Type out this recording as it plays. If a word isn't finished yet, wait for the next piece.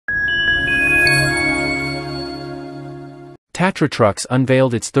Tatra Trucks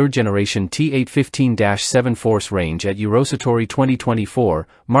unveiled its third-generation T815-7 Force range at Eurosatory 2024,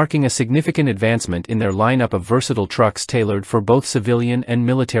 marking a significant advancement in their lineup of versatile trucks tailored for both civilian and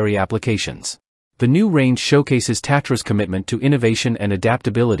military applications. The new range showcases Tatra's commitment to innovation and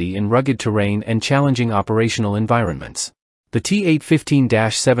adaptability in rugged terrain and challenging operational environments. The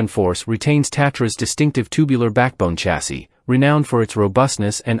T815-7 Force retains Tatra's distinctive tubular backbone chassis, renowned for its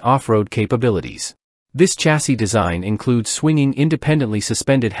robustness and off-road capabilities. This chassis design includes swinging independently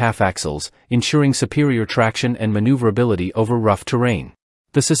suspended half-axles, ensuring superior traction and maneuverability over rough terrain.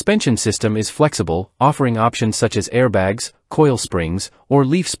 The suspension system is flexible, offering options such as airbags, coil springs, or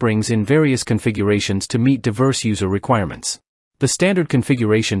leaf springs in various configurations to meet diverse user requirements. The standard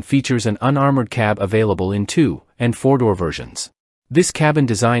configuration features an unarmored cab available in 2- and 4-door versions. This cabin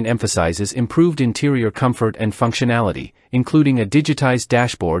design emphasizes improved interior comfort and functionality, including a digitized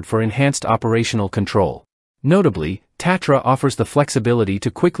dashboard for enhanced operational control. Notably, Tatra offers the flexibility to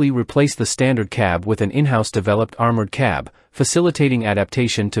quickly replace the standard cab with an in-house developed armored cab, facilitating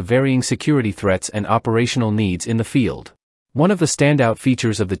adaptation to varying security threats and operational needs in the field. One of the standout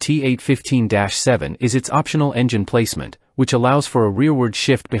features of the T815-7 is its optional engine placement, which allows for a rearward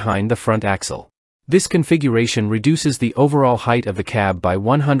shift behind the front axle. This configuration reduces the overall height of the cab by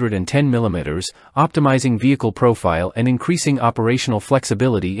 110 mm, optimizing vehicle profile and increasing operational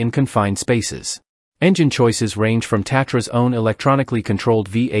flexibility in confined spaces. Engine choices range from Tatra's own electronically controlled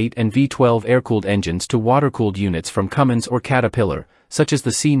V8 and V12 air-cooled engines to water-cooled units from Cummins or Caterpillar, such as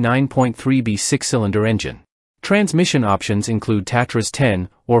the C9.3B 6-cylinder engine. Transmission options include Tatra's 10-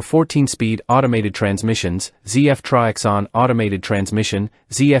 or 14-speed automated transmissions, ZF Triaxon automated transmission,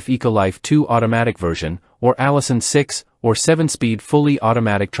 ZF Ecolife 2 automatic version, or Allison 6- or 7-speed fully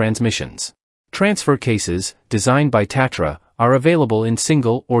automatic transmissions. Transfer cases, designed by Tatra, are available in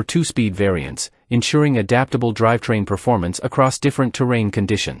single- or 2-speed variants, ensuring adaptable drivetrain performance across different terrain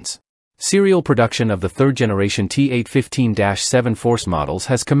conditions. Serial production of the third-generation T815-7 Force models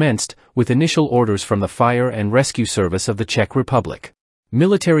has commenced, with initial orders from the Fire and Rescue Service of the Czech Republic.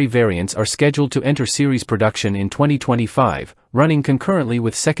 Military variants are scheduled to enter series production in 2025, running concurrently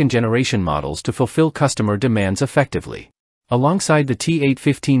with second-generation models to fulfill customer demands effectively. Alongside the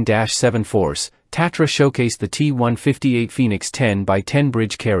T815-7 Force, Tatra showcased the T158 Phoenix 10x10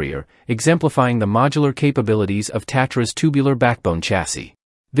 bridge carrier, exemplifying the modular capabilities of Tatra's tubular backbone chassis.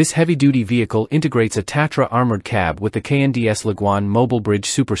 This heavy-duty vehicle integrates a Tatra armored cab with the KNDS Laguan mobile bridge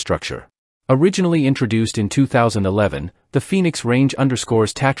superstructure. Originally introduced in 2011, the Phoenix range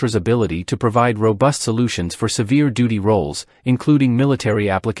underscores Tatra's ability to provide robust solutions for severe-duty roles, including military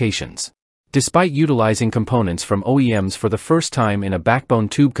applications. Despite utilizing components from OEMs for the first time in a backbone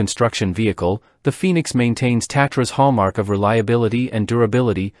tube construction vehicle, the Phoenix maintains Tatra's hallmark of reliability and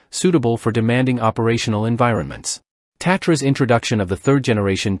durability, suitable for demanding operational environments. Tatra's introduction of the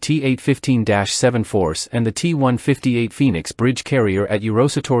third-generation T815-7 Force and the T158 Phoenix bridge carrier at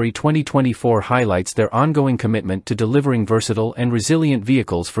Eurosatory 2024 highlights their ongoing commitment to delivering versatile and resilient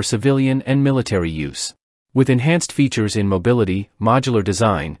vehicles for civilian and military use. With enhanced features in mobility, modular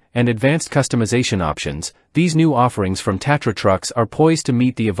design, and advanced customization options, these new offerings from Tatra Trucks are poised to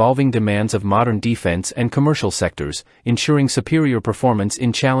meet the evolving demands of modern defense and commercial sectors, ensuring superior performance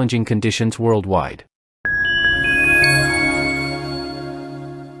in challenging conditions worldwide.